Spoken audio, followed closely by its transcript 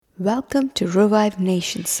Welcome to Revive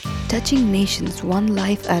Nations, touching nations one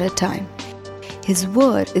life at a time. His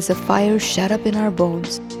word is a fire shut up in our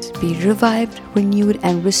bones. Be revived, renewed,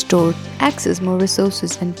 and restored. Access more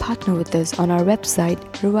resources and partner with us on our website,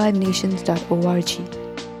 revivenations.org.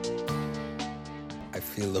 I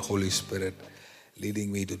feel the Holy Spirit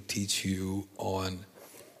leading me to teach you on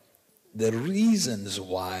the reasons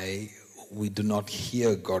why we do not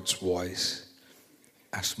hear God's voice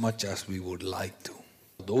as much as we would like to.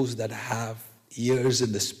 Those that have ears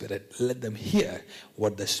in the Spirit, let them hear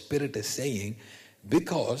what the Spirit is saying,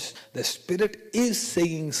 because the Spirit is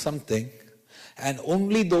saying something, and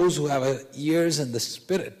only those who have ears in the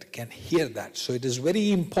Spirit can hear that. So it is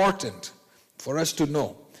very important for us to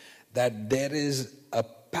know that there is a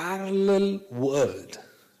parallel world,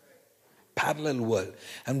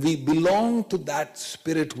 and we belong to that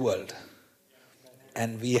spirit world,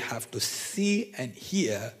 and we have to see and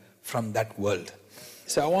hear from that world.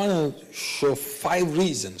 So I want to show 5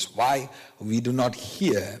 reasons why we do not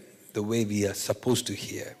hear the way we are supposed to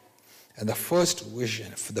hear. And the first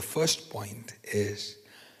vision, for the first point is,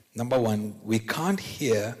 number 1, we can't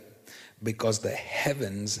hear because the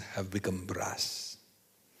heavens have become brass.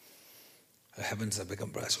 The heavens have become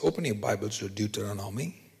brass. Open your Bibles to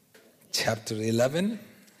Deuteronomy, chapter 11,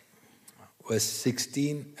 verse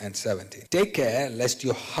 16 and 17. Take care lest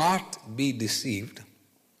your heart be deceived,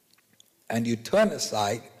 and you turn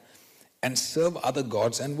aside and serve other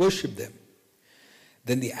gods and worship them.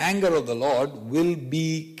 Then the anger of the Lord will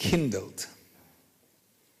be kindled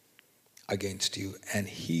against you, and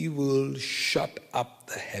he will shut up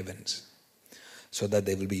the heavens, so that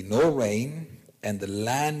there will be no rain, and the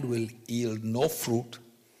land will yield no fruit,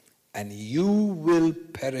 and you will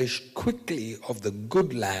perish quickly of the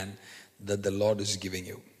good land that the Lord is giving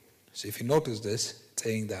you. So if you notice this,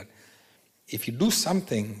 saying that if you do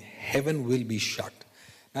something, heaven will be shut.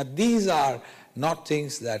 Now these are not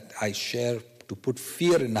things that I share to put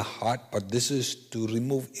fear in the heart, but this is to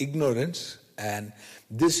remove ignorance, and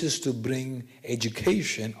this is to bring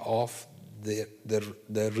education of the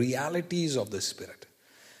realities of the Spirit.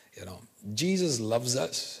 You know, Jesus loves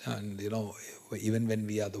us, and even when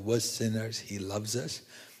we are the worst sinners, he loves us.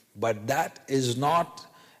 But that is not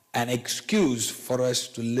an excuse for us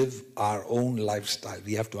to live our own lifestyle.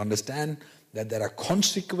 We have to understand that there are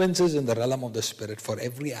consequences in the realm of the Spirit for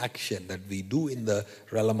every action that we do in the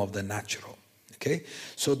realm of the natural. Okay?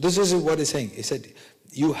 So this is what he's saying. He said,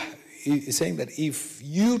 he's saying that if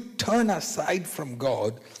you turn aside from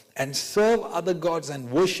God and serve other gods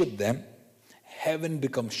and worship them, heaven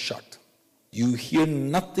becomes shut. You hear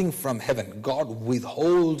nothing from heaven. God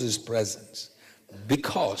withholds his presence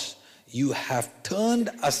because you have turned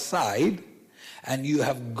aside and you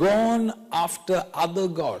have gone after other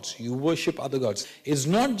gods. You worship other gods. It's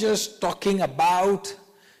not just talking about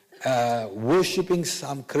worshipping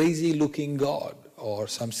some crazy looking god or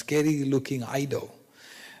some scary looking idol.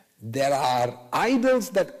 There are idols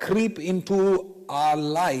that creep into our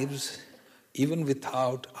lives even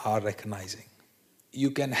without our recognizing. You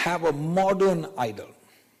can have a modern idol.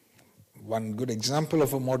 One good example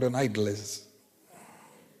of a modern idol is,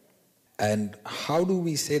 and how do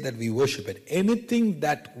we say that we worship it? Anything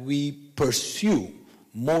that we pursue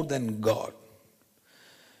more than God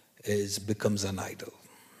becomes an idol.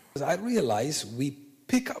 I realize we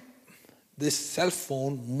pick up this cell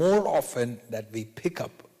phone more often than we pick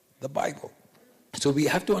up the Bible. So we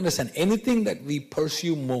have to understand anything that we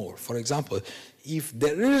pursue more. For example, if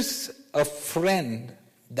there is a friend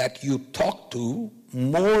that you talk to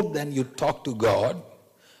more than you talk to God,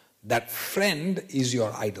 that friend is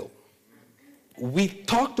your idol. We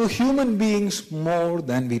talk to human beings more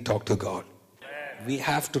than we talk to God. We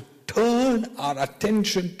have to turn our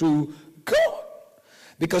attention to God,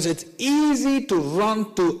 because it's easy to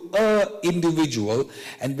run to an individual,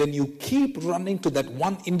 and when you keep running to that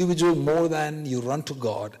one individual more than you run to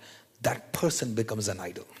God, that person becomes an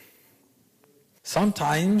idol.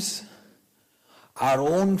 Sometimes our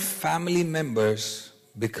own family members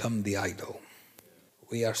become the idol.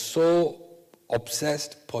 We are so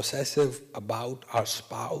obsessed, possessive about our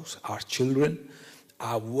spouse, our children.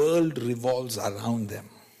 Our world revolves around them,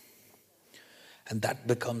 and that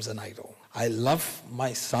becomes an idol. I love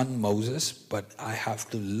my son Moses, but I have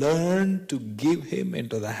to learn to give him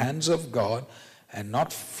into the hands of God and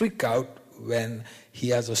not freak out when he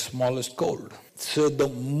has the smallest cold. So the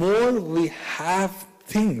more we have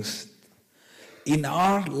things in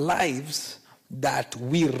our lives that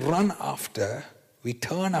we run after, we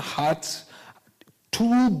turn our hearts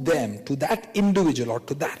to them, to that individual or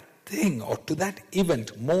to that thing or to that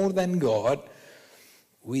event more than God,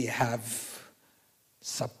 we have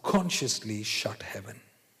subconsciously shut heaven.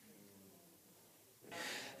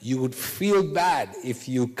 you would feel bad if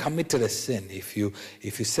you committed a sin, if you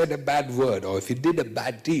said a bad word, or if you did a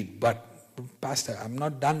bad deed. But Pastor, I'm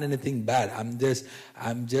not done anything bad. I'm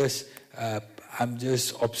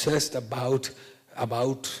just obsessed about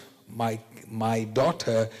my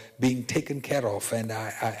daughter being taken care of, and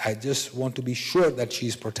I just want to be sure that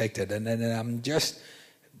she's protected. And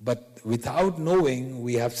but without knowing,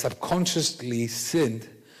 we have subconsciously sinned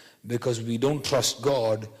because we don't trust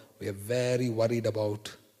God. We are very worried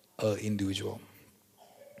about an individual.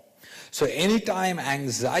 So anytime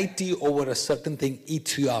anxiety over a certain thing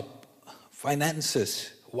eats you up,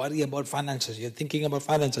 finances, worry about finances, you're thinking about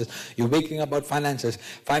finances, you're waking up about finances,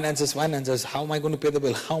 how am I going to pay the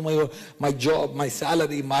bill, how am I, my job, my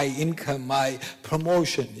salary, my income, my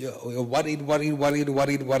promotion, you're worried.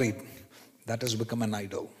 That has become an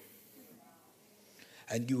idol.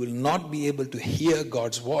 And you will not be able to hear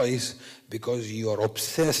God's voice because you are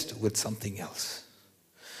obsessed with something else.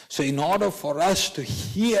 So in order for us to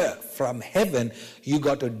hear from heaven, you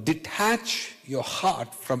got to detach your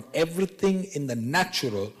heart from everything in the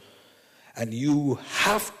natural, and you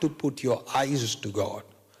have to put your eyes to God.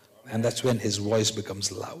 And that's when His voice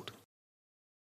becomes loud.